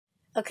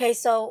Okay,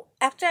 so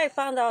after I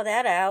found all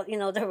that out,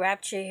 the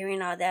rapture,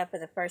 hearing all that for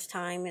the first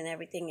time and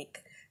everything, it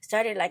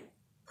started like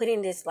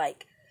putting this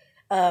like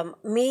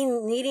me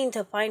needing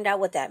to find out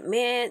what that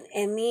meant,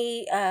 and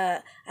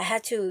I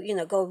had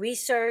to go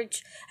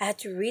research. I had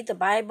to read the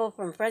Bible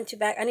from front to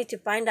back. I need to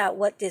find out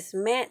what this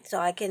meant so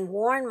I can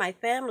warn my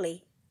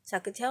family, so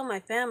I could tell my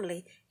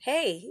family,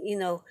 hey,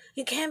 you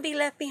can't be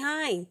left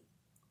behind.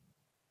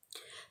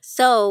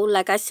 So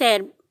like I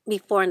said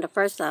before in the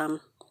first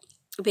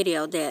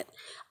video, that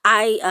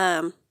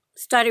I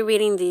started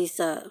reading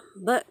these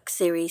book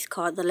series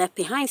called the Left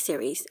Behind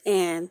series,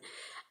 and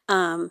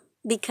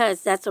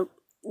because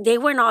they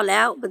weren't all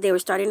out, but they were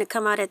starting to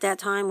come out at that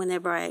time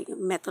whenever I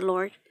met the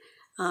Lord,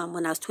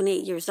 when I was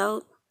 28 years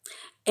old.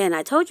 And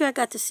I told you I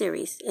got the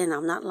series, and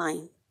I'm not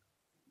lying.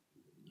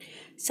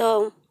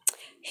 So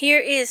here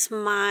is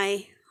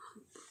I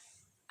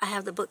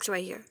have the books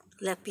right here,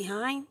 Left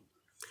Behind,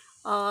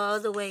 all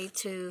the way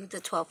to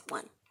the 12th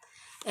one.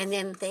 And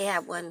then they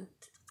have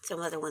some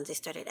other ones they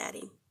started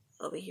adding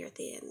over here at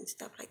the end and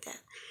stuff like that.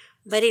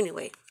 But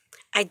anyway,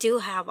 I do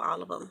have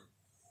all of them.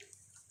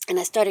 And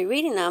I started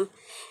reading them.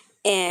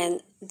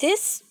 And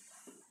it's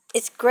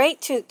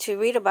great to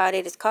read about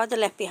it. It's called the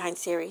Left Behind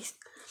series.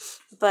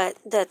 But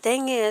the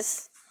thing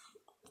is,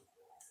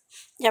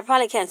 I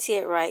probably can't see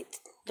it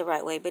the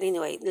right way. But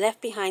anyway,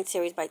 Left Behind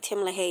series by Tim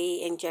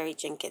LaHaye and Jerry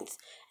Jenkins.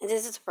 And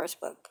this is the first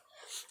book.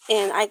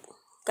 And I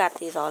got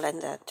these all in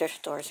the thrift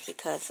stores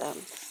because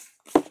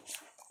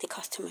they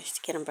cost too much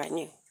to get them brand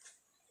new.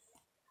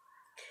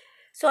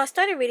 So I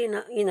started reading,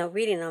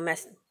 reading them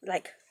as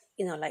like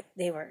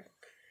they were.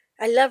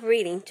 I love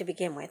reading to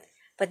begin with,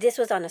 but this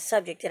was on a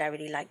subject that I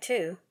really liked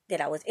too,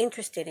 that I was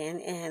interested in,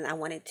 and I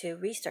wanted to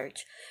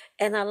research.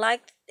 And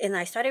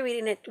I started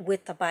reading it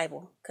with the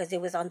Bible because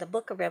it was on the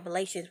Book of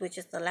Revelations, which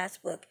is the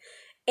last book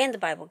in the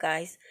Bible,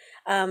 guys.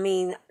 I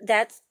mean,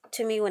 that's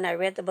to me when I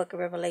read the Book of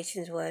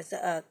Revelations was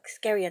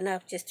scary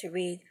enough just to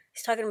read.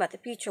 It's talking about the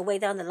future way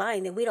down the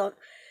line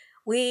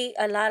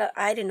that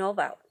I didn't know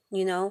about,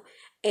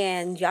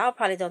 and y'all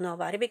probably don't know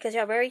about it because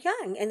y'all very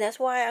young. And that's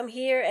why I'm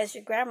here as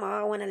your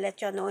grandma. I want to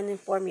let y'all know and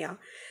inform y'all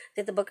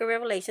that the Book of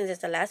Revelations is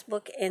the last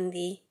book in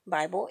the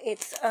Bible.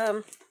 It's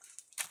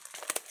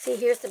see,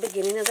 here's the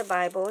beginning of the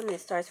Bible, and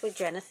it starts with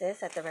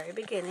Genesis at the very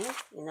beginning,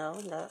 in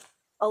the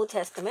Old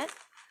Testament.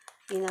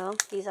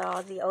 These are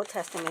all the Old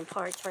Testament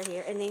parts right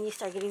here. And then you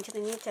start getting to the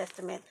New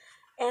Testament.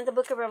 And the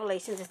Book of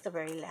Revelations is the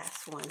very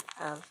last one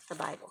of the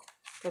Bible.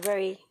 The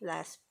very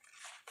last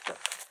book.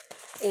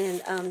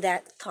 And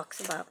that talks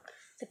about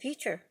the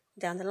future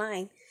down the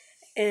line.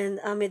 And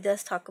it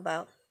does talk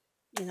about,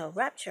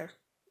 rapture.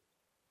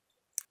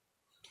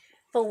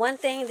 But one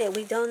thing that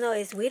we don't know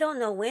is we don't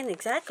know when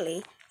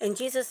exactly. And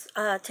Jesus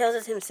tells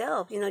us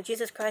himself,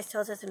 Jesus Christ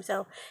tells us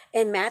himself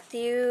in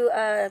Matthew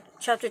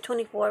chapter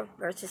 24,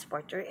 verses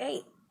 4 through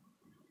 8.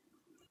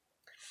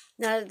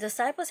 Now, the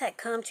disciples had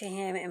come to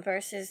him in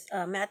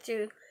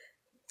Matthew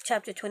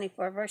chapter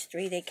 24, verse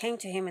 3. They came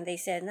to him and they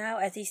said, now,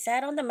 as he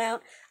sat on the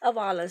Mount of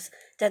Olives,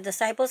 the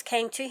disciples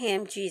came to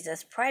him,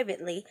 Jesus,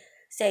 privately,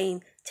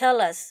 saying, tell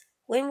us,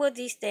 when will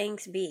these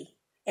things be?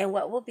 And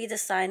what will be the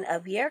sign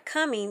of your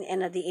coming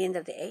and of the end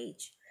of the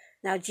age?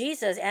 Now,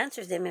 Jesus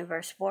answers them in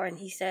verse 4, and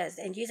he says,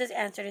 and Jesus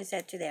answered and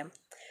said to them,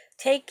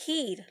 take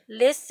heed,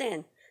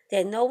 listen,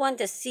 that no one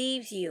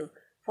deceives you.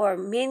 For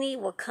many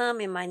will come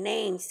in my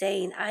name,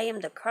 saying, I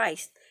am the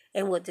Christ,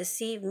 and will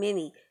deceive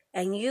many.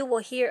 And you will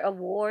hear of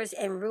wars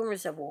and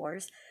rumors of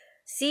wars.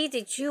 See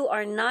that you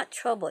are not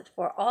troubled,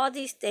 for all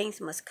these things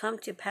must come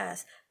to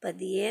pass, but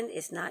the end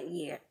is not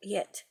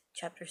yet.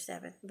 Chapter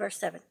 7, verse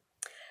 7.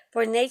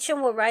 For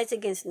nation will rise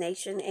against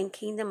nation, and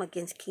kingdom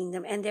against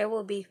kingdom, and there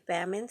will be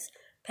famines,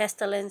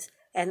 pestilence,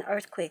 and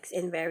earthquakes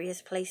in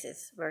various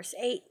places. Verse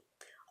 8.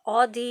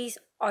 All these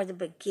are the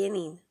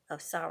beginning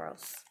of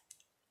sorrows.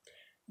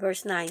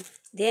 Verse 9,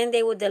 then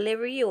they will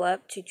deliver you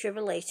up to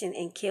tribulation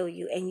and kill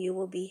you, and you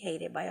will be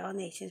hated by all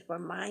nations for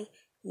my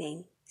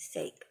name's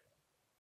sake.